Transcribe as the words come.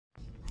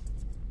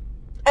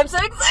I'm so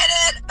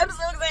excited. I'm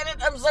so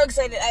excited. I'm so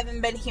excited. I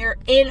haven't been here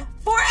in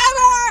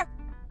forever.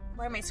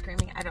 Why am I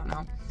screaming? I don't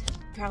know.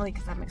 Probably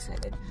because I'm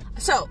excited.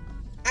 So,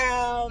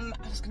 I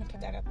was going to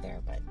put that up there,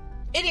 but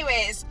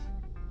anyways,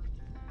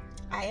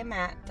 I am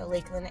at the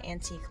Lakeland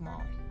Antique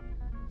Mall.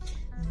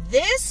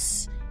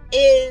 This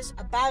is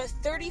about a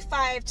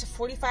 35 to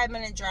 45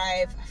 minute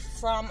drive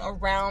from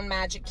around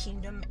Magic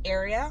Kingdom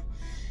area,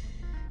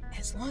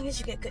 as long as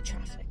you get good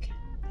traffic.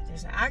 If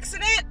there's an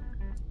accident,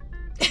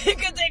 it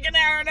could take an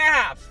hour and a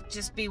half.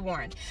 Just be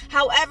warned.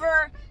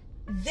 However,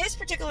 this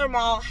particular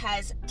mall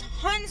has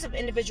tons of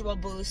individual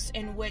booths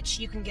in which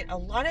you can get a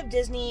lot of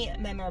Disney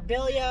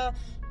memorabilia,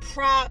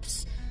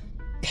 props,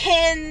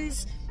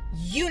 pins,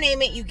 you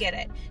name it, you get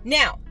it.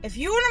 Now, if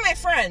you're one of my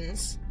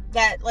friends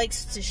that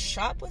likes to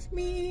shop with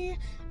me,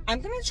 I'm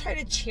gonna try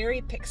to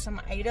cherry pick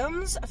some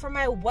items for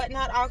my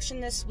Whatnot auction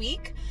this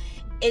week.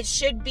 It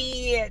should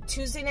be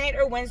Tuesday night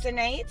or Wednesday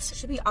night. It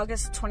should be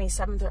August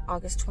 27th or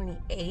August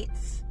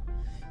 28th.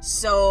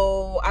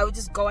 So I would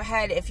just go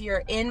ahead, if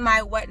you're in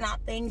my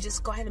Whatnot thing,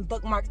 just go ahead and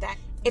bookmark that.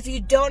 If you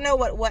don't know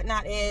what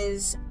Whatnot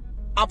is,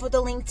 I'll put the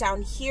link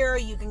down here.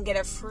 You can get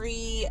a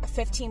free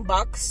 15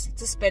 bucks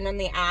to spend on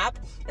the app.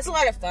 It's a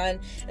lot of fun.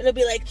 It'll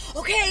be like,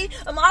 okay,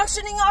 I'm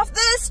auctioning off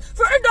this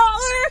for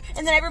 $1.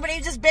 And then everybody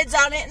just bids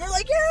on it and they're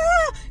like,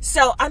 yeah.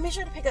 So I'm gonna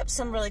try to pick up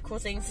some really cool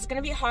things. It's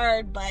gonna be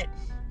hard, but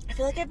I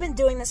feel like I've been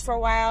doing this for a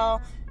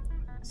while.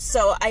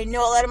 So I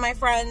know a lot of my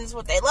friends,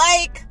 what they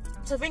like.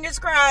 So fingers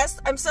crossed.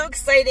 I'm so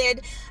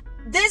excited.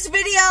 This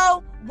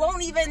video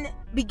won't even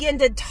begin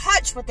to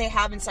touch what they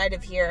have inside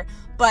of here,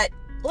 but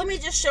let me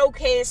just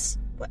showcase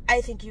what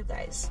I think you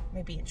guys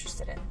may be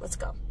interested in. Let's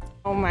go.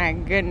 Oh my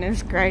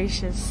goodness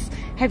gracious.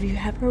 Have you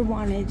ever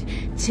wanted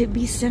to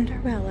be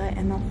Cinderella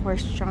in the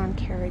horse-drawn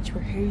carriage?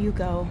 Well, here you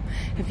go.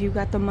 If you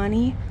got the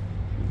money,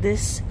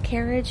 this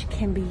carriage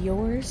can be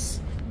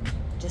yours.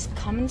 Just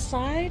come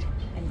inside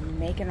and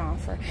make an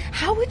offer.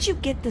 How would you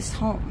get this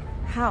home?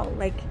 How?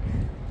 Like,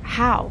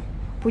 how?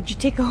 Would you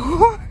take a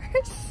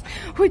horse?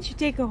 Would you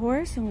take a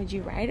horse and would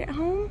you ride it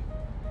home?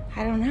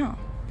 I don't know.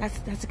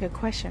 That's a good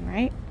question,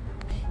 right?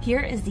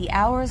 Here is the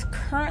hours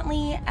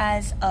currently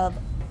as of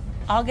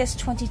August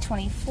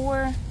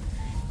 2024.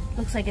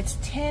 Looks like it's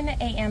 10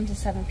 a.m. to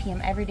 7 p.m.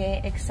 every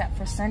day except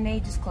for Sunday,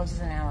 just closes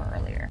an hour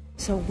earlier.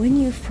 So when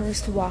you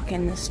first walk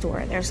in the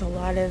store, there's a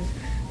lot of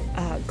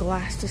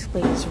glass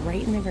displays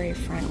right in the very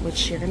front,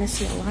 which you're going to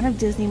see a lot of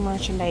Disney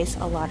merchandise,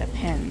 a lot of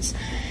pins.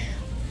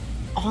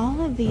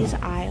 All of these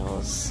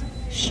aisles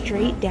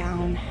straight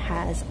down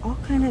has all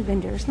kind of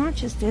vendors, not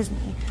just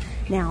Disney.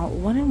 Now,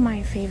 one of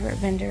my favorite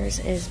vendors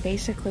is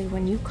basically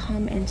when you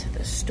come into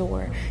the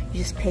store, you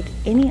just pick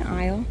any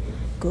aisle,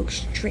 go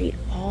straight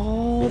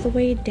all the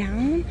way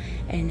down,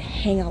 and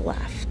hang a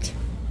left.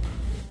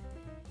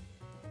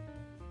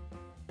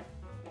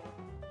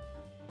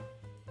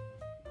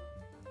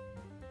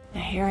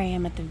 Now here I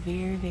am at the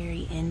very,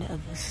 very end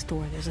of the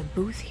store. There's a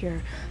booth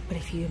here, but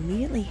if you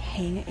immediately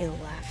hang a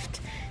left,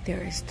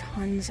 there is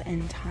tons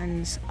and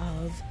tons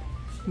of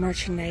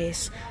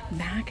merchandise.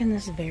 Back in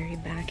this very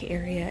back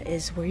area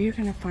is where you're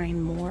going to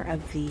find more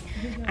of the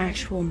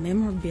actual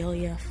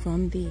memorabilia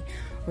from the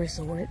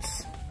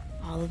resorts,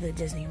 all of the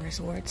Disney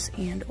resorts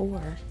and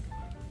or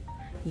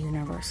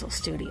Universal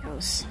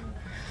Studios.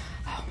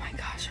 Oh my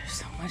gosh, there's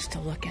so much to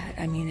look at.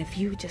 I mean, if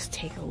you just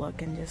take a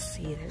look and just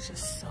see, there's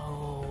just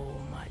so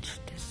much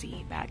to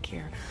see back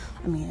here.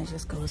 I mean, it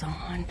just goes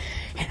on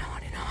and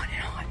on and on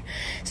and on.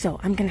 So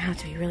I'm gonna have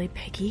to be really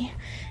picky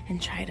and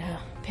try to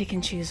pick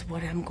and choose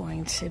what I'm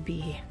going to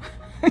be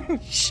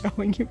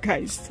showing you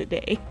guys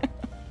today.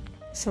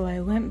 So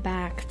I went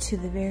back to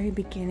the very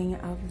beginning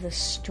of the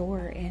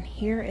store, and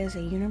here is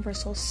a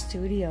Universal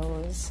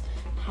Studios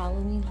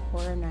Halloween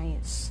Horror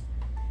Nights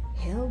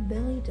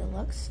Hillbilly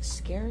Deluxe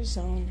Scare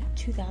Zone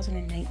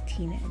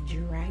 2019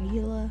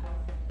 Dragula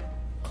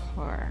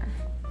car.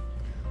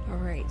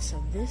 Alright,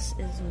 so this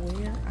is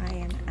where I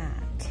am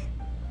at.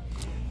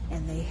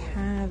 And they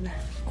have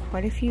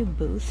quite a few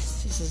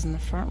booths. This is in the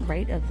front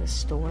right of the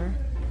store.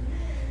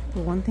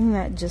 The one thing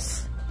that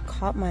just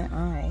caught my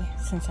eye,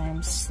 since I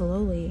am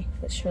slowly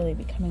but surely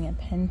becoming a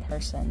pen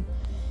person,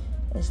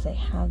 is they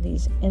have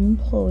these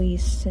Employee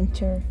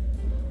Center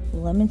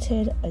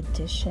limited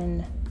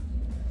edition.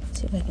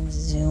 See if I can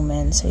zoom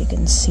in so you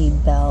can see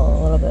Belle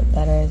a little bit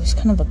better. There's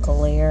kind of a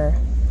glare.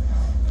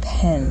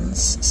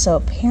 Pens. So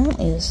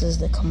apparently this is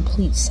the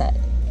complete set.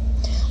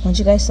 I want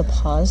you guys to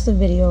pause the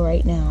video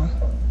right now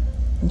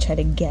and try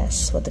to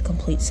guess what the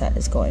complete set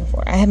is going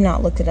for. I have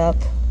not looked it up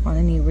on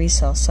any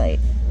resale site,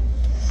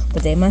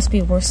 but they must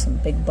be worth some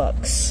big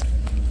bucks.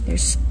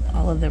 There's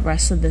all of the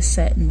rest of the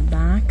set in the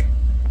back.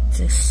 It's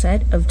a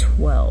set of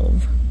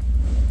 12.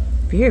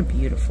 Very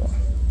beautiful.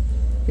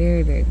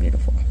 Very, very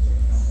beautiful.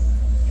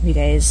 Have you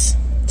guys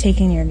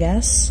taken your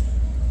guess?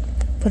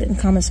 Put it in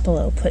the comments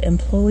below. Put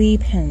employee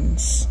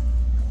pens.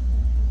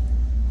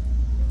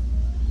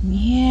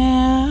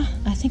 Yeah,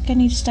 I think I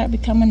need to start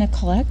becoming a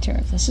collector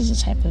if this is the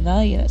type of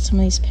value that some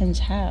of these pens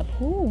have.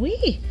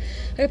 Ooh-wee.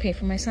 I gotta pay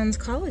for my son's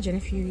college in a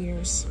few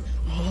years.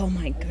 Oh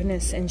my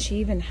goodness, and she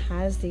even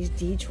has these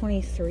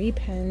D23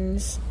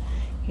 pens.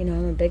 You know,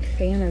 I'm a big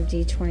fan of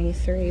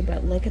D23,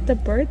 but look at the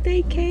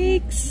birthday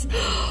cakes.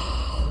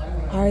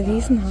 Are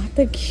these not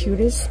the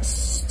cutest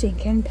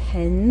stinking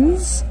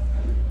pens?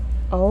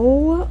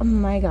 Oh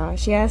my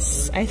gosh,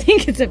 yes, I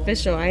think it's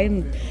official. I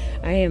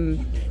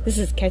am, this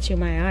is catching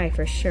my eye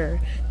for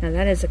sure. Now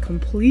that is a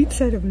complete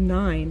set of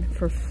 9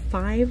 for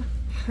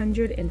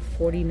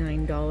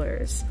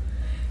 $549.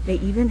 They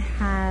even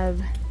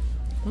have,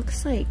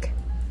 looks like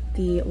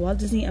the Walt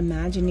Disney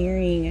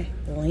Imagineering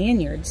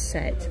lanyard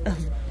set of,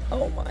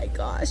 oh my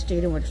gosh,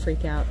 Jaden would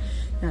freak out.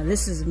 Now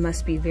this is,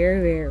 must be very,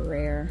 very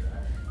rare.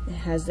 It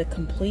has the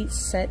complete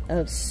set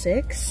of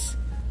 6.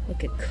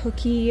 Look at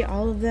Cookie,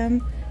 all of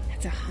them.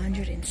 That's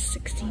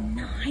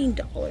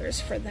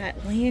 $169 for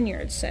that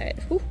lanyard set.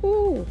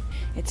 Woohoo!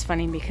 It's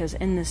funny because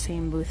in the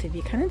same booth, if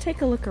you kind of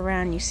take a look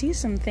around, you see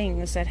some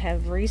things that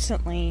have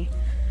recently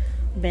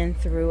been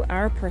through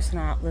our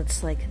personal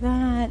outlets, like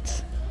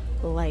that,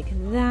 like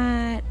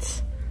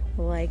that,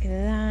 like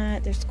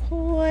that. There's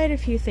quite a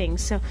few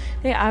things. So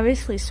they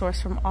obviously source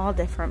from all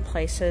different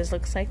places.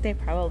 Looks like they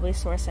probably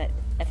source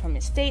from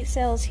estate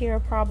sales here,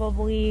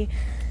 probably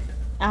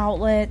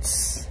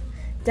outlets.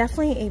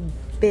 Definitely a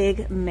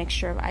big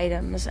mixture of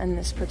items in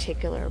this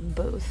particular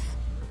booth.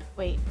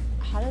 Wait,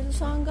 how does the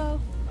song go?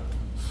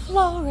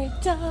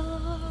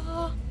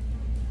 Florida.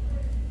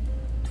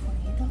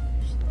 $20.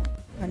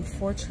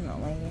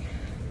 Unfortunately,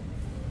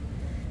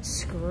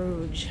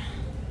 Scrooge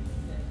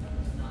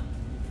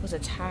was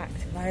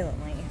attacked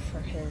violently for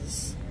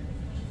his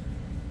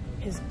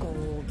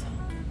gold.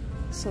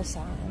 So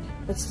sad.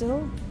 But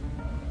still,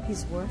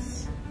 he's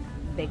worth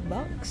big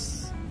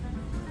bucks.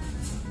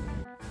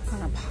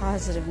 On a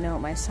positive note,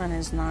 my son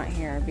is not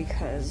here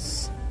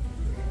because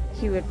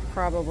he would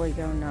probably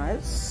go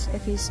nuts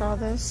if he saw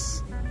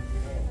this.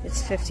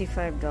 It's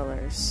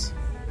 $55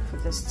 for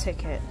this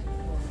ticket.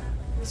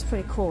 It's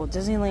pretty cool.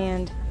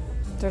 Disneyland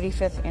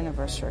 35th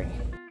anniversary.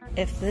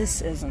 If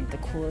this isn't the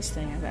coolest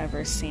thing I've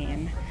ever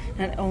seen,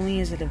 not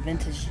only is it a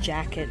vintage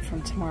jacket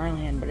from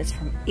Tomorrowland, but it's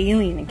from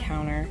Alien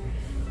Encounter,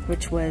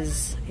 which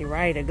was a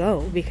ride to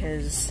go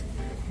because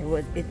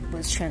it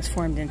was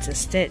transformed into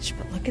Stitch.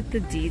 But look at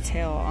the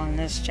detail on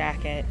this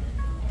jacket.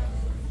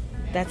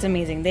 That's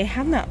amazing. They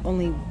have not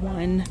only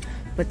one,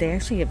 but they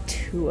actually have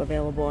 2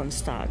 available in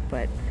stock.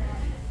 But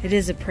it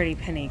is a pretty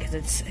penny because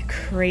it's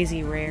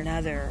crazy rare.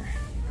 Another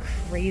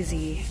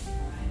crazy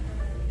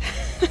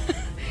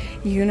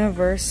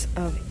Universe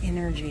of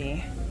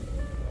Energy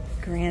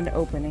grand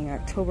opening,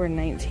 October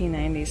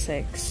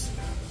 1996.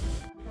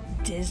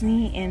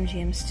 Disney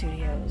MGM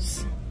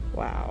Studios.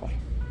 Wow.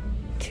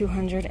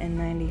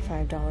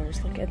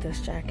 $295. Look at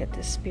this jacket.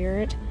 The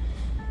Spirit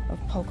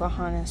of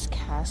Pocahontas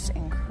cast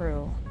and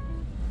crew.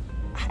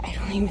 I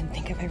don't even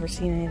think I've ever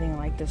seen anything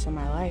like this in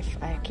my life.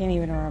 I can't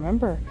even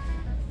remember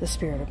the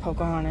Spirit of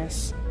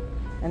Pocahontas.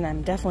 And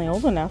I'm definitely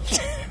old enough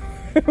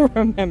to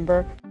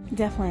remember.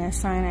 Definitely a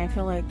sign I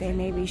feel like they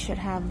maybe should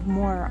have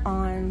more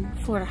on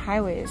Florida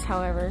highways.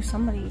 However,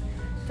 somebody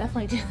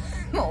definitely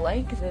didn't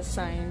like this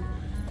sign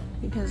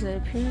because it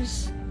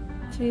appears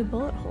to be a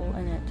bullet hole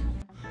in it.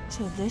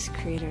 So this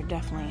creator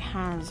definitely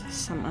has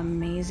some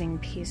amazing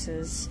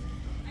pieces.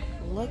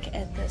 Look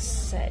at this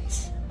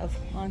set of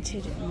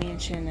Haunted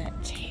Mansion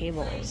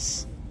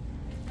tables.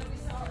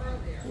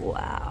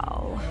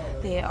 Wow.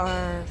 They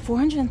are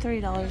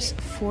 $430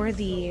 for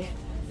the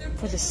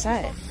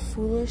set.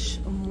 Foolish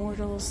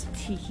Immortals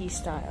Tiki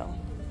style.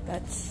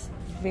 That's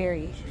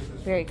very,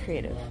 very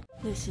creative.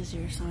 This is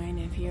your sign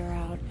if you're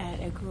out at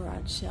a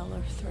garage sale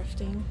or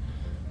thrifting.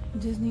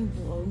 Disney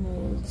blow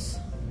molds.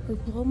 Or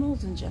blow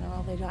molds in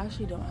general, they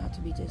actually don't have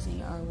to be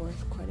Disney, are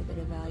worth quite a bit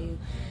of value.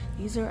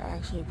 These are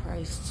actually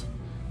priced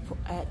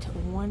at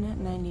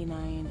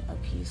 $1.99 a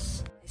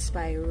piece. I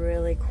spy a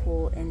really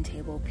cool end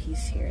table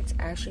piece here. It's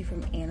actually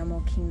from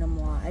Animal Kingdom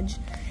Lodge,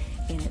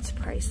 and it's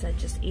priced at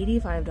just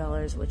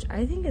 $85, which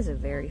I think is a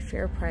very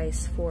fair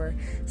price for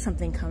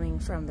something coming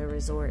from the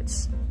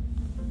resorts.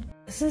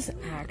 This is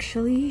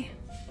actually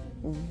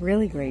a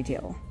really great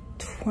deal.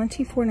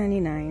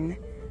 $24.99.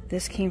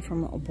 This came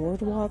from a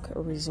Boardwalk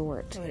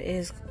Resort. So it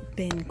has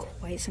been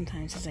quite some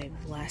time since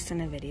I've last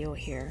done a video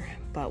here.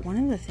 But one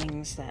of the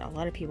things that a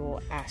lot of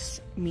people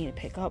asked me to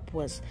pick up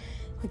was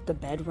like the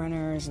bed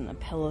runners and the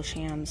pillow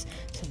shams.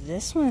 So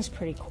this one is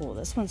pretty cool.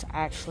 This one's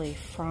actually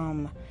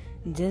from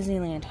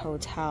Disneyland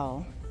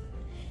Hotel.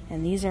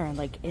 And these are in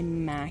like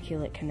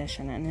immaculate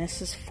condition. And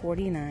this is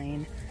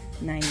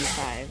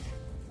 $49.95.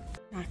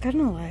 Not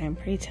gonna lie, I'm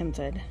pretty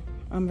tempted.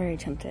 I'm very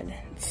tempted.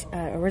 It's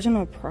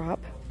original prop.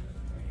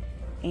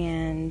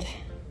 And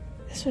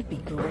this would be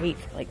great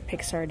for like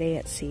Pixar Day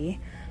at Sea,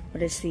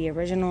 but it's the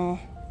original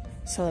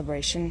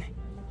Celebration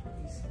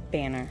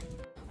banner.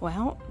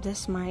 Well,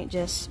 this might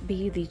just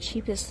be the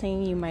cheapest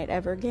thing you might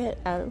ever get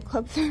out of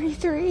Club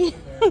 33.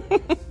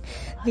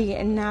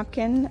 The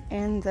napkin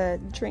and the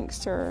drink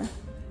stirrer.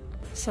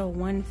 So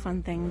one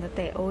fun thing that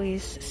they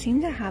always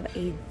seem to have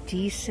a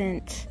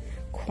decent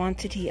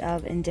quantity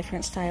of in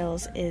different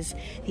styles is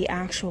the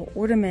actual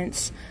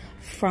ornaments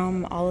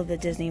from all of the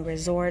Disney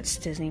resorts,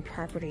 Disney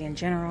property in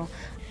general.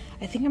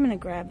 I think I'm going to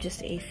grab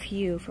just a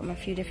few from a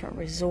few different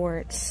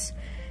resorts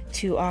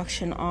to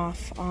auction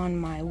off on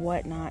my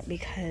whatnot,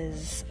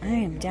 because I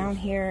am down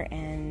here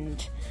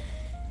and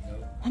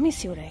let me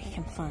see what I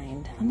can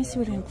find.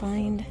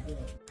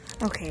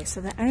 Okay,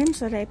 so the items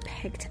that I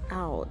picked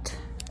out,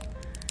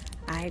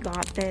 I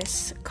got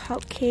this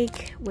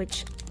cupcake,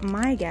 which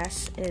my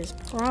guess is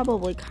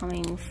probably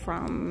coming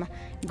from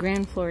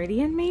Grand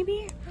Floridian,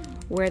 maybe,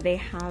 where they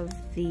have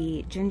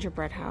the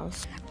gingerbread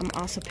house. I'm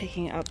also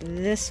picking up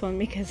this one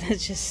because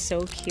it's just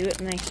so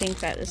cute, and I think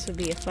that this would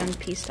be a fun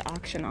piece to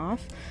auction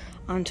off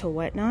onto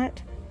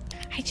whatnot.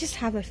 I just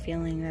have a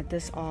feeling that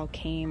this all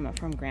came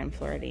from Grand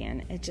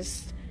Floridian.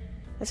 That's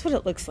what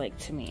it looks like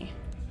to me.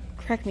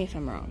 Correct me if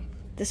I'm wrong.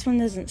 This one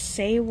doesn't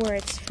say where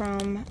it's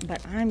from,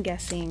 but I'm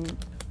guessing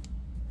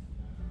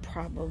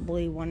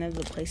probably one of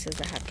the places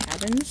that have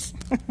cabins.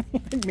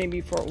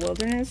 Maybe Fort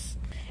Wilderness.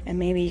 And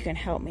maybe you can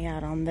help me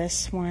out on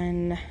this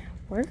one.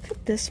 Where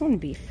could this one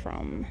be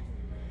from?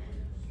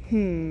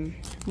 I'm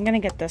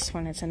gonna get this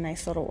one. It's a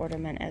nice little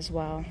ornament as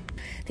well.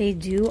 They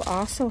do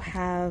also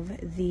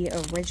have the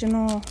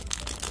original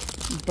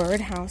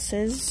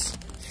birdhouses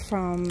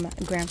from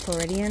Grand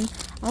Floridian.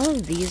 All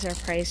of these are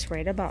priced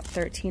right about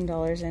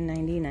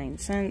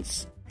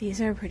 $13.99.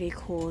 These are pretty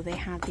cool. They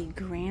have the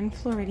Grand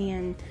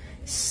Floridian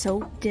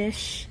soap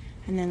dish,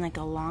 and then like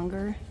a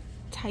longer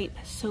type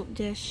soap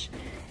dish.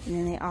 And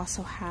then they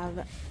also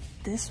have,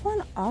 this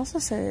one also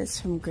says it's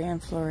from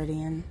Grand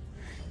Floridian.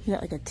 You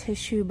got like a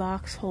tissue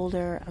box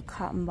holder, a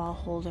cotton ball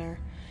holder,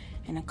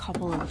 and a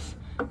couple of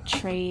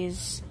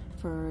trays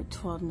for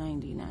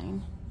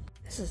 $12.99.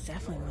 This is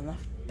definitely one of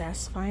the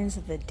best finds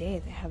of the day.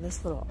 They have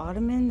this little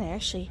ottoman. They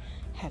actually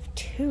have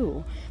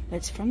two, but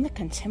it's from the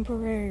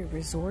Contemporary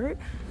Resort.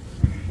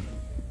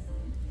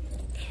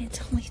 And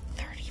it's only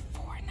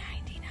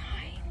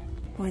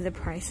 $34.99. Boy, the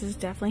prices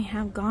definitely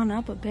have gone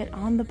up a bit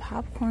on the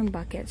popcorn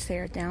buckets. They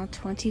are down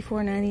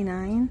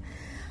 $24.99.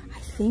 I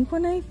think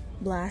when I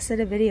last did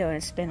a video, and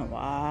it's been a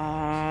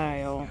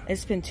while.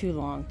 It's been too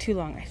long.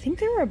 I think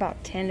they were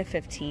about $10 to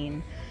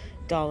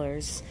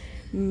 $15.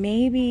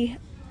 Maybe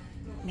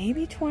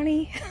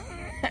 20.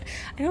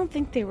 I don't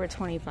think they were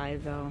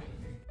 25 though.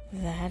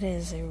 That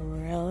is a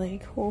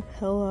really cool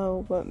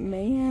pillow, but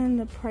man,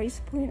 the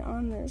price point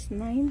on this,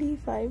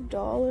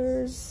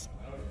 $95.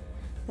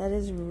 That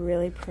is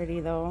really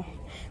pretty though.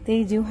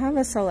 They do have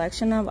a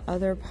selection of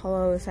other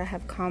pillows that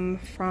have come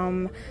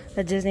from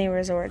the Disney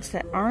resorts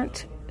that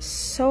aren't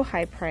so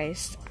high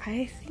priced.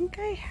 I think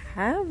I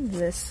have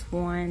this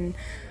one.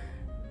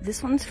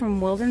 This one's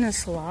from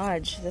Wilderness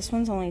Lodge. This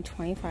one's only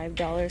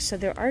 $25. So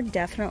there are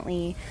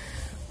definitely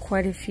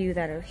quite a few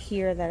that are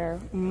here that are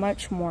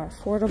much more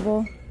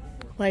affordable.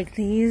 Like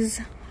these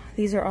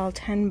are all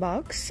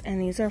 $10,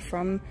 and these are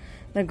from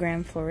the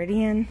Grand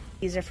Floridian.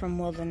 These are from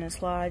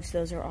Wilderness Lodge.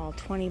 Those are all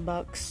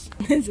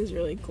 $20. This is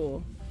really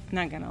cool.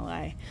 Not gonna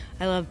lie.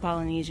 I love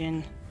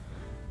Polynesian.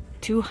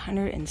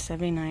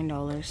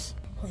 $279.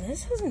 Well,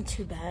 this isn't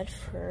too bad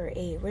for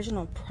a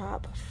original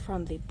prop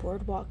from the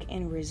Boardwalk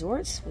and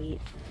Resort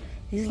Suite.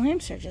 These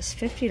lamps are just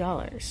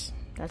 $50.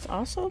 That's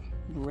also a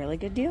really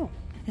good deal.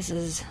 This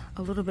is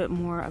a little bit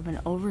more of an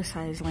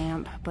oversized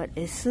lamp, but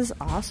this is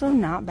also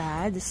not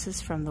bad. This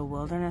is from the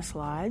Wilderness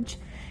Lodge,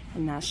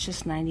 and that's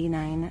just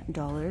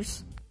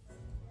 $99.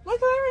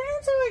 Look, we're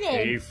handsome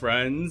again. Hey,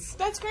 friends.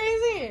 That's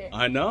crazy.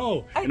 I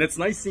know. And it's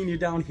nice seeing you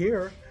down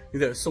here.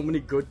 There's so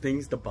many good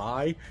things to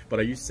buy, but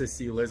I used to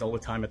see Liz all the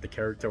time at the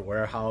Character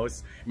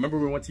Warehouse. Remember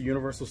we went to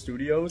Universal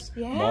Studios?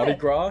 Yeah. Mardi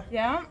Gras?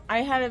 Yeah.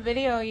 I had a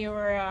video. You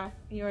were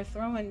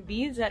throwing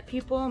beads at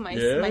people. My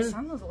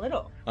son was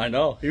little. I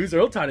know. He was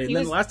real tiny. And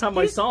then last time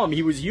I saw him,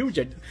 he was huge.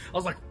 I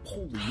was like,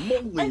 holy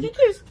moly. I think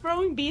he was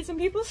throwing beads in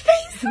people's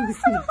faces.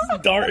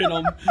 Darting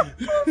them.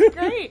 That was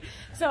great.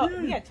 So,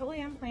 yeah,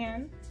 totally on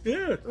plan.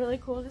 Yeah. Really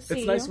cool to see.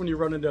 It's nice when you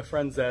run into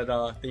friends at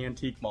the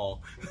antique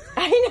mall.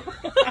 I know.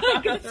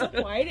 It's so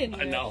quiet in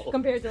here. I know.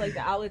 Compared to like the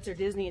outlets or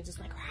Disney, it's just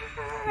like,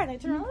 and I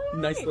turn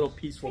around. Nice little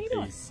peaceful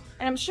piece.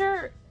 And I'm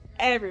sure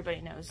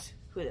everybody knows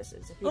who this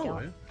is. If you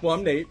don't. Yeah. Well,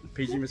 I'm Nate,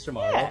 PG Mr.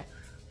 Model.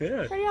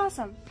 Yeah. Pretty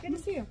awesome. Good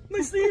to see you.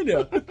 Nice seeing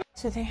you.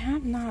 So they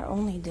have not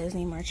only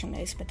Disney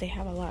merchandise, but they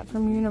have a lot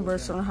from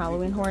Universal and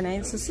Halloween Horror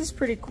Nights. This is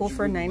pretty cool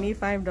for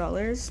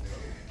 $95.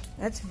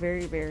 That's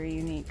very, very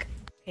unique.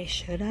 Okay,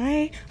 should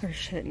I or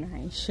shouldn't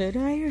I? Should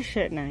I or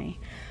shouldn't I?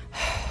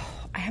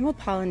 I have a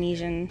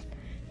Polynesian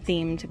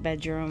themed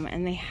bedroom,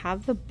 and they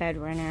have the bed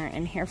runner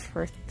in here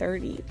for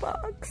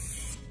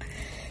 $30.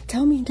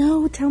 Tell me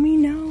no, tell me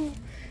no.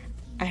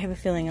 I have a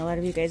feeling a lot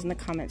of you guys in the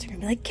comments are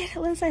gonna be like, get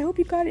it, Liz, I hope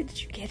you got it.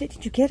 Did you get it?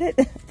 Did you get it?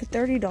 For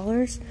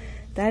 $30?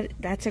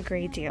 That's a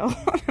great deal.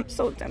 I'm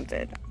so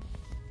tempted.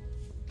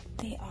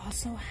 They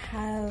also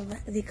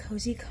have the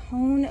Cozy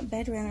Cone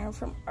bed runner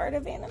from Art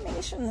of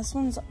Animation. This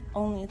one's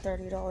only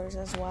 $30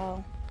 as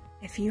well.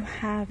 If you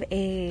have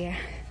a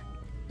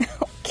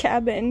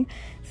cabin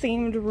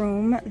themed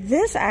room.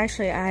 This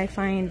actually I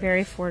find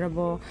very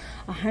affordable.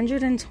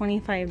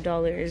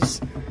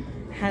 $125.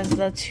 Has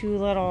the two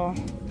little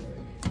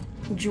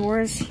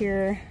drawers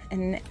here,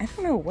 and I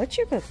don't know what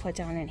you could put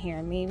down in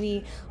here.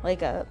 Maybe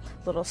like a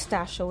little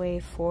stash away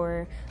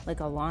for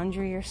like a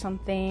laundry or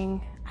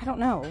something. I don't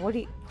know.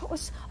 Oh,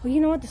 you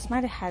know what? This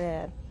might have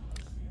had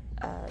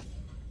a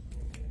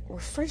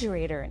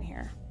refrigerator in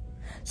here.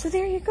 So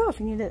there you go. If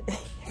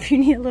you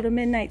need a little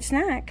midnight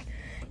snack,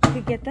 you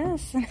could get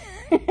this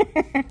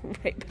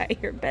right by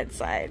your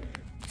bedside.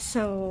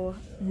 So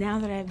now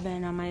that I've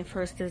been on my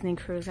first Disney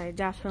cruise, I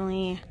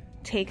definitely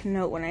take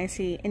note when I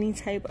see any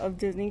type of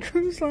Disney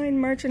Cruise Line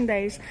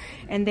merchandise,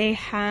 and they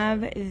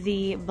have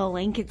the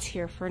blankets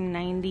here for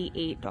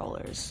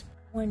 $98.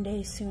 One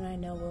day soon I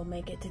know we'll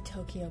make it to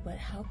Tokyo, but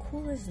how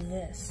cool is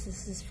this?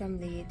 This is from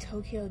the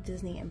Tokyo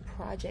Disney and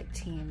Project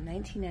Team,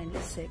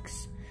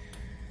 1996.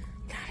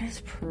 That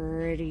is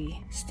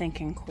pretty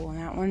stinking cool. And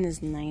that one is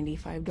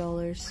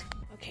 $95.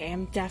 Okay,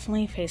 I'm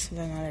definitely faced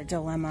with another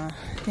dilemma.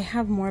 They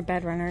have more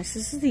bed runners.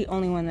 This is the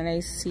only one that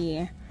I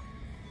see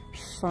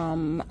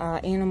from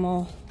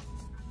Animal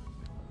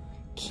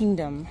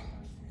Kingdom.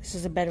 This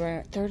is a bed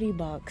runner, 30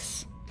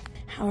 bucks.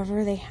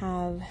 However, they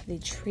have the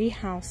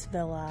Treehouse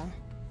Villa.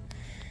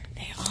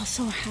 They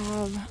also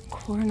have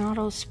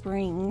Coronado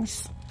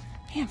Springs.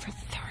 Man, for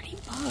 30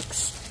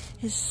 bucks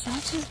is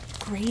such a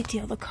great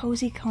deal. The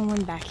Cozy Cone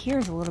one back here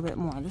is a little bit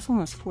more. This one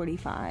was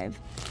 45.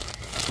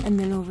 And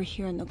then over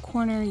here in the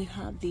corner, you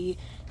have the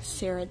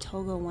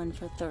Saratoga one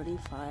for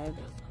 35. I'm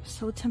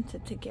so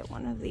tempted to get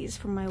one of these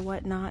for my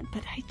whatnot,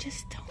 but I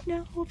just don't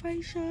know if I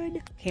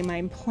should. Okay,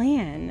 my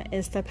plan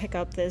is to pick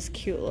up this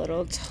cute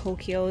little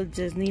Tokyo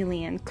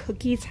Disneyland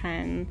cookie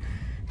tin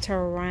to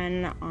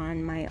run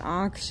on my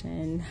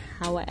auction.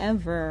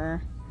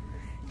 However,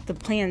 the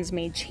plans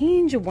may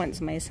change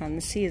once my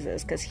son sees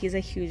this, because he's a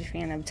huge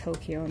fan of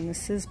Tokyo and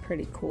this is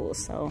pretty cool,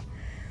 so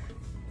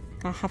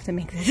I'll have to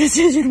make the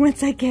decision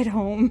once I get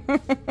home.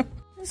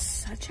 It's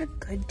such a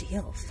good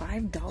deal.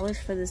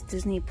 $5 for this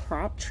Disney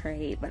prop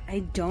tray, but I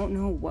don't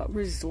know what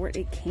resort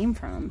it came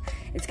from.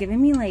 It's giving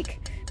me like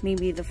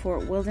maybe the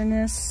Fort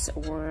Wilderness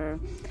or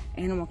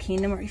Animal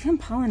Kingdom or even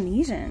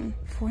Polynesian.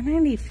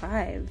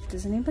 $4.95.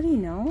 Does anybody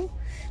know?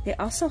 They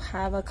also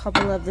have a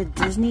couple of the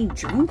Disney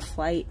Drink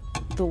Flight,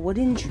 the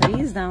wooden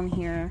trays down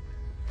here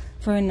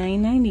for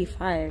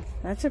 $9.95.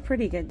 That's a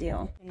pretty good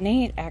deal.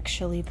 Nate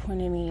actually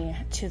pointed me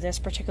to this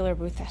particular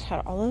booth that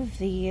had all of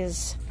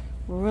these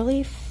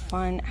really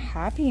fun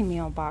Happy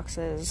Meal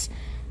boxes,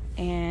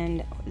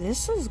 and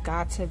this has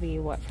got to be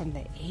what, from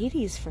the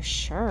 80s for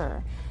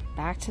sure.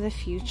 Back to the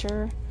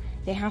Future.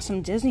 They have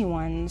some Disney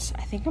ones.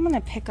 I think I'm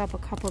gonna pick up a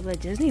couple of the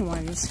Disney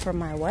ones for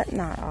my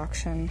whatnot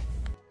auction.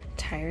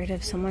 Tired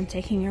of someone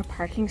taking your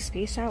parking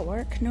space at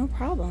work? No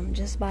problem,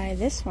 just buy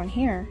this one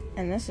here,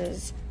 and this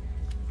is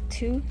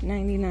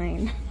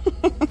 $2.99.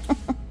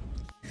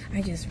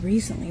 I just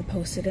recently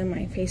posted in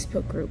my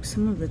Facebook group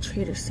some of the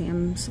Trader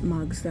Sam's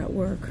mugs that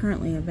were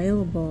currently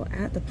available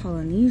at the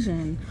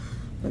Polynesian,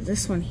 but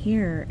this one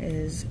here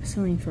is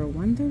selling for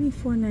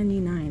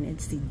 $134.99.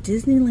 It's the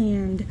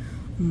Disneyland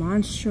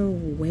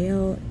Monstro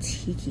Whale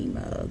Tiki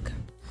mug.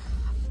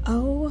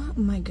 Oh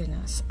my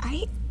goodness.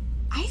 I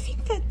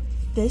think that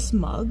this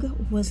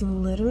mug was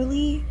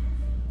literally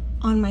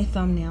on my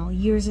thumbnail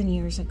years and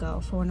years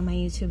ago for one of my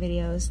YouTube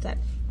videos. That,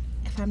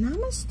 if I'm not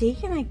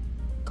mistaken, I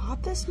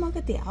got this mug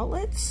at the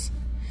outlets.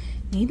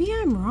 Maybe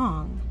I'm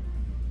wrong,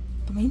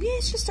 but maybe I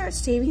should start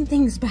saving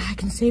things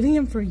back and saving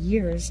them for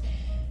years.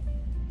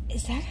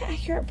 Is that an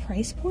accurate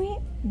price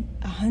point?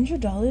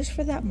 $100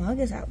 for that mug?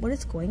 Is that what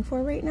it's going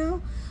for right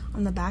now?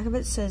 On the back of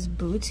it says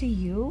 "Boo to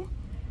you."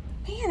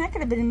 Man, I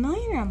could have been a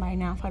millionaire by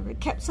now if I would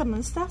kept some of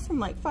the stuff from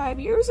like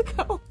 5 years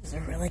ago. This is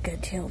a really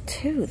good deal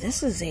too.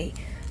 This is a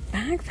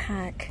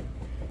backpack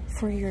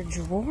for your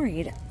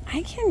droid.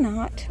 I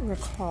cannot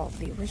recall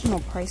the original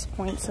price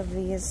points of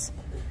these.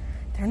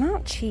 They're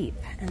not cheap,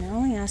 and they're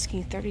only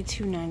asking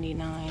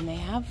 $32.99. They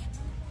have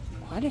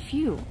quite a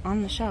few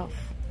on the shelf.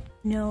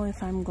 Know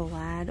if I'm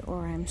glad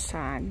or I'm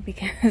sad,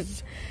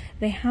 because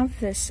they have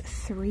this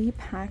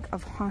 3-pack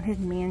of Haunted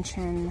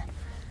Mansion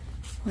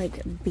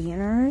like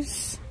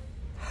banners,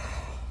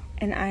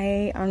 and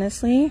I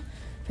honestly,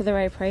 for the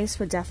right price,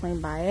 would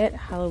definitely buy it.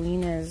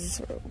 Halloween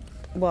is,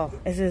 well,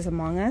 it is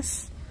Among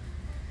Us,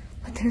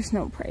 but there's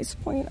no price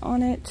point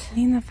on it.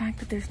 And the fact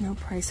that there's no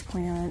price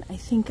point on it, I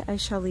think I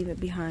shall leave it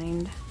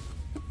behind.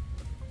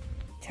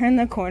 Turn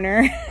the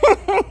corner.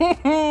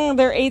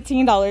 They're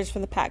 $18 for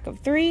the pack of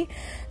 3.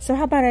 So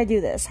how about I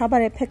do this? How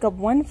about I pick up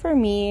one for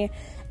me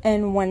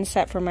and one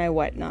set for my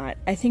whatnot?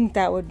 I think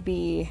that would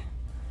be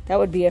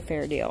a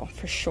fair deal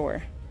for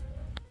sure.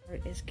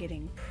 It is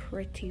getting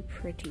pretty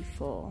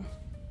full.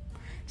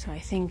 So I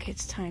think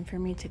it's time for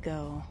me to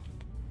go.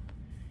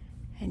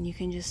 And you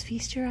can just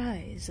feast your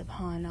eyes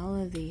upon all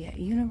of the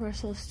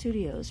Universal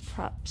Studios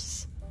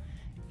props.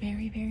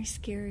 Very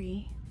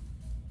scary.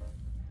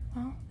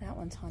 Well, that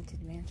one's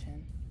Haunted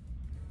Mansion.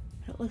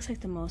 But it looks like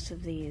the most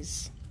of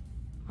these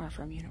are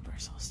from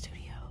Universal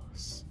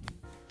Studios.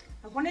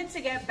 wanted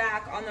to get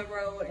back on the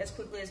road as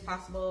quickly as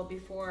possible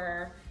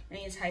before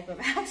any type of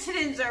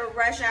accidents or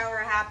rush hour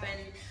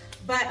happened.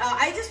 But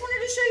I just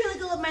wanted to show you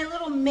like my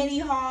little mini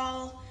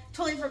haul.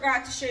 Totally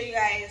forgot to show you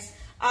guys.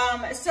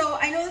 So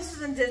I know this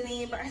isn't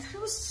Disney, but I thought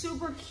it was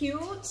super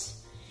cute.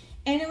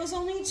 And it was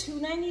only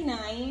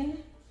 $2.99.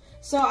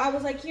 So I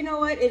was like, you know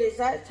what? It is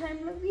that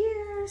time of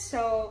year.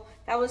 So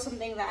that was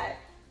something that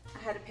I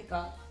had to pick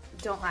up.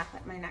 Don't laugh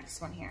at my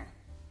next one here.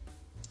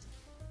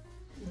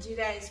 Do you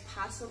guys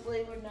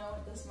possibly would know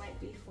what this might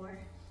be for?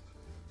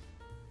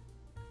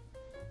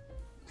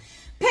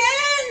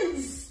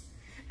 Pins!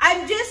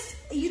 I'm just,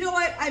 you know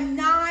what? I'm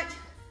not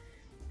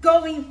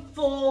going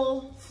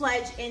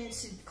full-fledged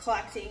into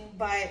collecting,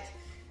 but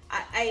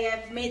I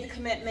have made the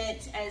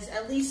commitment as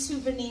at least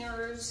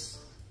souvenirs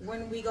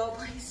when we go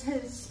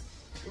places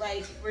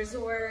like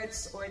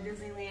resorts or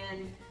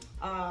Disneyland,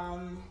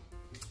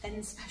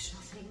 and special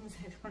things,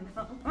 I don't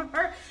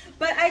know.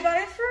 But I got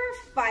it for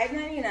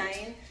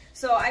 $5.99,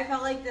 so I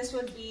felt like this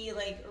would be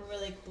like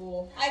really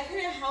cool. I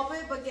couldn't help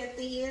it but get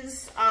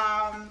these.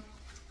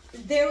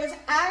 There was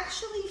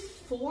actually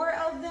 4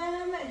 of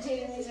them.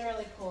 Jaden, these are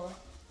really cool.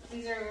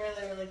 These are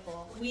really, really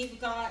cool. We've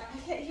got,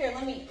 here,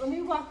 let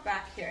me walk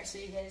back here so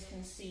you guys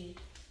can see.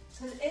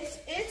 Cause it's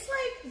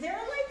like, they're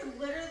like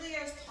literally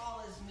as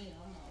tall as me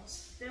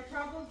almost. They're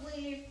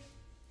probably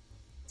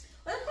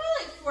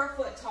like 4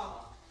 foot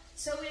tall.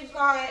 So we've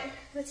got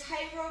the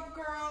tightrope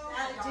girl,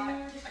 that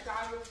dude, a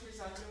guy with his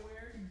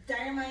underwear,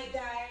 dynamite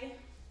guy,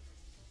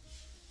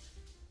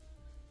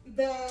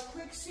 the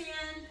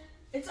quicksand.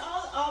 It's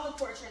all the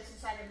portraits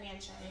inside of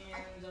Mansion.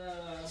 and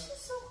It's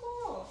just so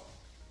cool.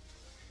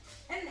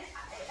 And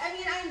I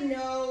mean, I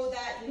know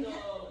that the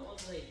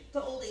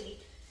old lady.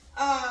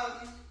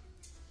 I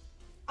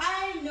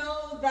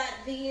know that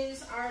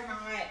these are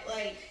not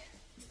like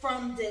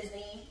from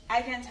Disney.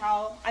 I can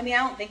tell. I mean, I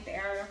don't think they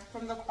are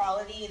from the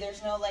quality.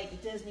 There's no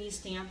like Disney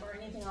stamp or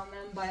anything on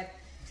them, but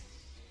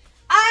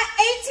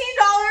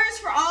 $18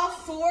 for all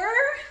 4.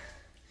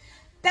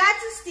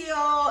 That's a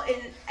steal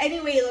in any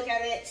way you look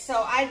at it.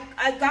 So I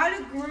got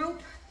a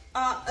group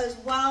as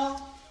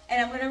well,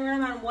 and I'm going to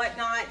run them on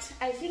Whatnot.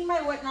 I think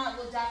my Whatnot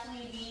will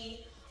definitely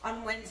be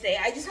on Wednesday.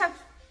 I just have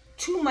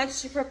too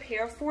much to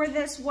prepare for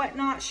this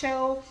Whatnot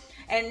show,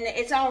 and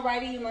it's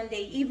already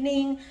Monday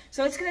evening,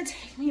 so it's going to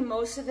take me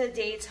most of the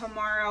day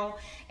tomorrow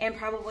and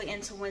probably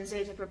into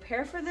Wednesday to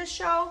prepare for this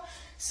show.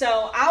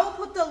 So I will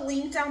put the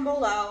link down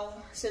below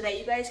so that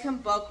you guys can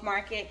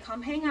bookmark it.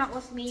 Come hang out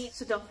with me.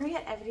 So don't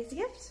forget, everybody's a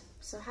gift.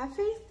 So have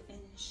faith and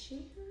share.